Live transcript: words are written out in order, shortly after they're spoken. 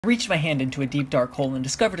I reached my hand into a deep dark hole and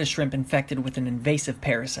discovered a shrimp infected with an invasive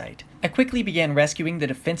parasite. I quickly began rescuing the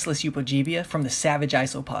defenseless Upogebia from the savage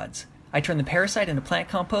isopods. I turned the parasite into plant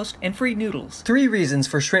compost and freed noodles. 3 reasons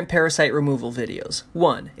for shrimp parasite removal videos.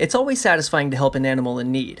 1. It's always satisfying to help an animal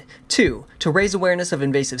in need. 2. To raise awareness of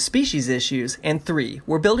invasive species issues. And 3.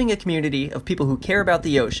 We're building a community of people who care about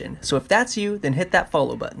the ocean, so if that's you, then hit that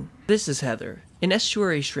follow button. This is Heather, an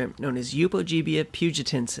estuary shrimp known as Upogebia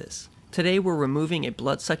pugettensis. Today we're removing a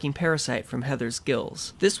blood-sucking parasite from Heather's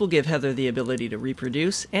gills. This will give Heather the ability to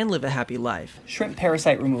reproduce and live a happy life. Shrimp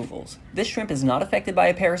parasite removals. This shrimp is not affected by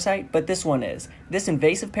a parasite, but this one is. This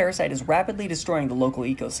invasive parasite is rapidly destroying the local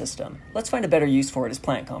ecosystem. Let's find a better use for it as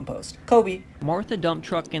plant compost. Kobe. Martha dump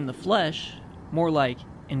truck in the flesh. More like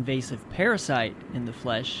invasive parasite in the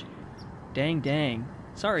flesh. Dang.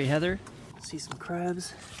 Sorry, Heather. See some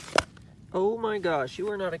crabs. Oh my gosh, you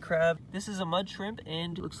are not a crab. This is a mud shrimp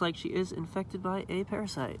and looks like she is infected by a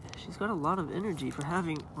parasite. She's got a lot of energy for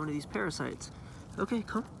having one of these parasites. Okay,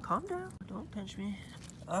 calm down. Don't pinch me.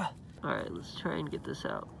 Alright, let's try and get this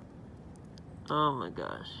out. Oh my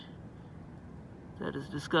gosh. That is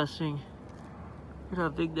disgusting. Look at how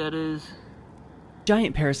big that is.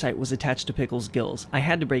 Giant parasite was attached to Pickle's gills. I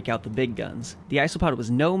had to break out the big guns. The isopod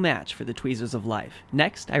was no match for the tweezers of life.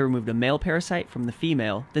 Next, I removed a male parasite from the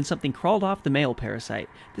female, then something crawled off the male parasite.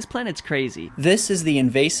 This planet's crazy. This is the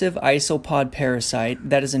invasive isopod parasite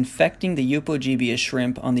that is infecting the Upogebia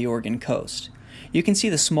shrimp on the Oregon coast. You can see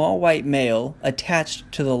the small white male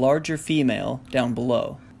attached to the larger female down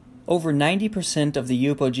below. Over 90% of the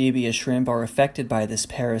Upogebia shrimp are affected by this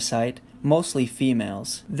parasite, mostly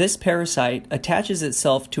females. This parasite attaches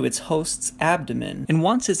itself to its host's abdomen, and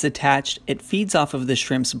once it's attached, it feeds off of the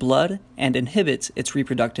shrimp's blood and inhibits its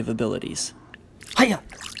reproductive abilities. Hiya!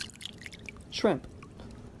 Shrimp.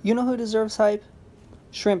 You know who deserves hype?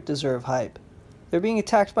 Shrimp deserve hype. They're being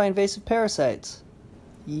attacked by invasive parasites.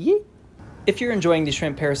 Yeet! If you're enjoying these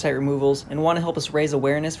shrimp parasite removals and want to help us raise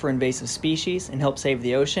awareness for invasive species and help save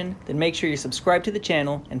the ocean, then make sure you subscribe to the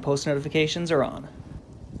channel and post notifications are on.